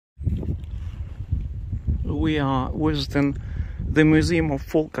We are visiting the Museum of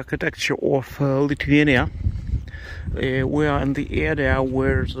Folk Architecture of Lithuania. We are in the area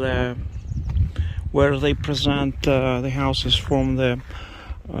where they present the houses from the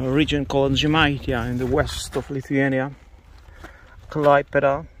region called Žemaitija in the west of Lithuania,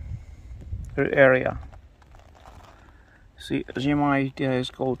 Klaipėda area. See, Žemaitija is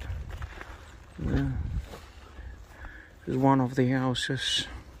called. Is one of the houses.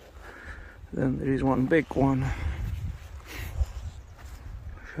 Then there is one big one.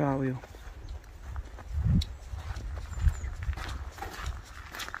 Show you.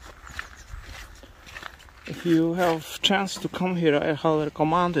 If you have chance to come here, I highly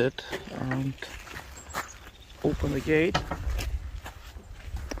recommend it. And open the gate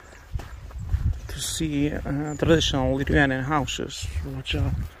to see traditional Lithuanian houses, which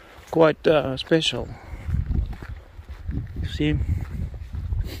are quite special. You see,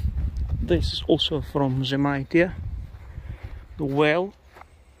 this is also from Žemaitija, the well.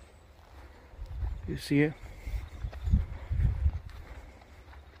 You see it.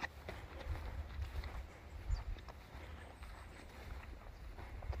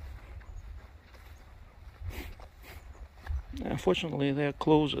 Unfortunately, they are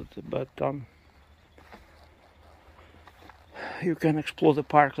closed, but you can explore the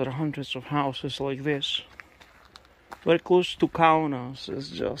park. There are hundreds of houses like this. Very close to Kaunas. It's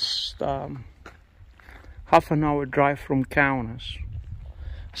just half an hour drive from Kaunas,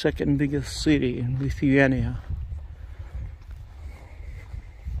 second biggest city in Lithuania.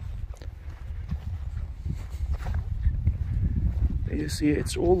 You see,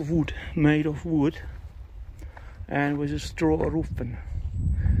 it's all wood, made of wood, and with a straw roofing.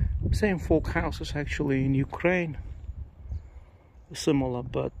 Same folk houses actually in Ukraine, similar,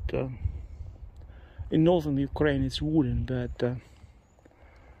 but in northern Ukraine it's wooden, but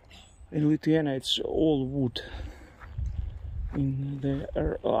in Lithuania it's all wood. In the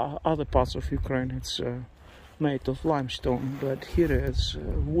other parts of Ukraine it's made of limestone, but here it's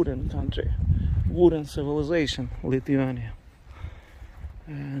wooden country, wooden civilization, Lithuania.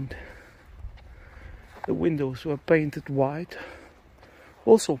 And the windows were painted white.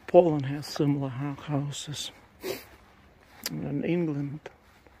 Also Poland has similar houses. And in England,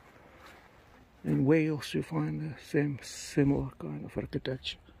 in Wales, you find the same similar kind of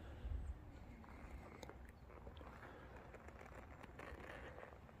architecture.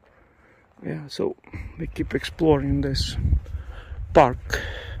 Yeah, so we keep exploring this park.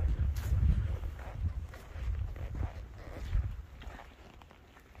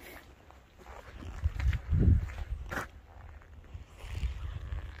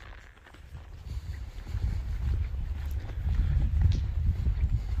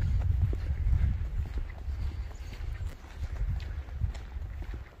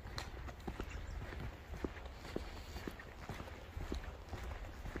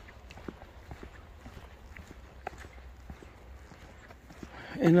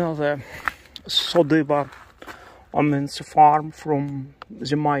 Another sodyba, means a farm from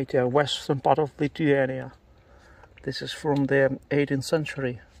Žemaitija, western part of Lithuania. This is from the 18th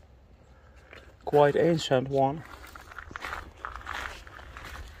century, quite ancient one.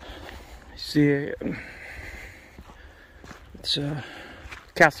 See, it's a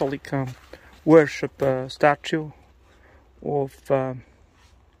Catholic worship statue of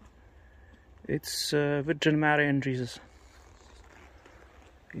it's Virgin Mary and Jesus.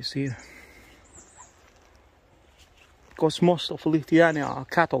 You see, because most of Lithuania are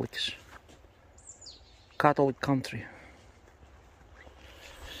Catholics, Catholic country.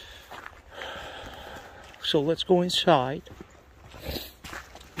 So let's go inside.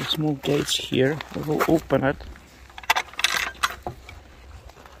 There's more gates here. We will open it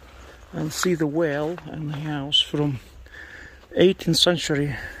and see the well and the house from 18th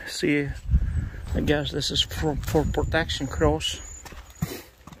century. See, I guess this is for protection cross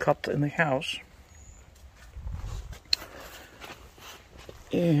cut in the house,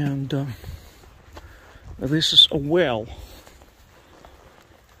 and this is a well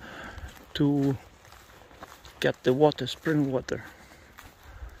to get the water, spring water.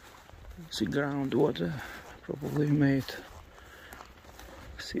 See, groundwater, probably made.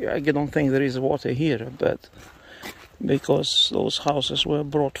 See, I don't think there is water here, but because those houses were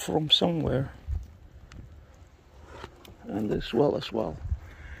brought from somewhere, and this well as well.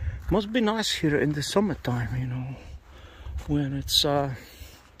 Must be nice here in the summertime, you know, when it's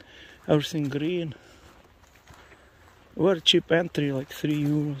everything green. Very cheap entry, like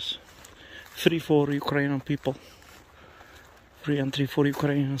 €3. Free for Ukrainian people. Free entry for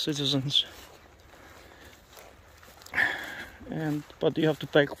Ukrainian citizens. But you have to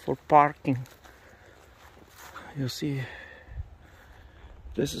pay for parking. You see,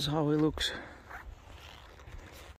 this is how it looks.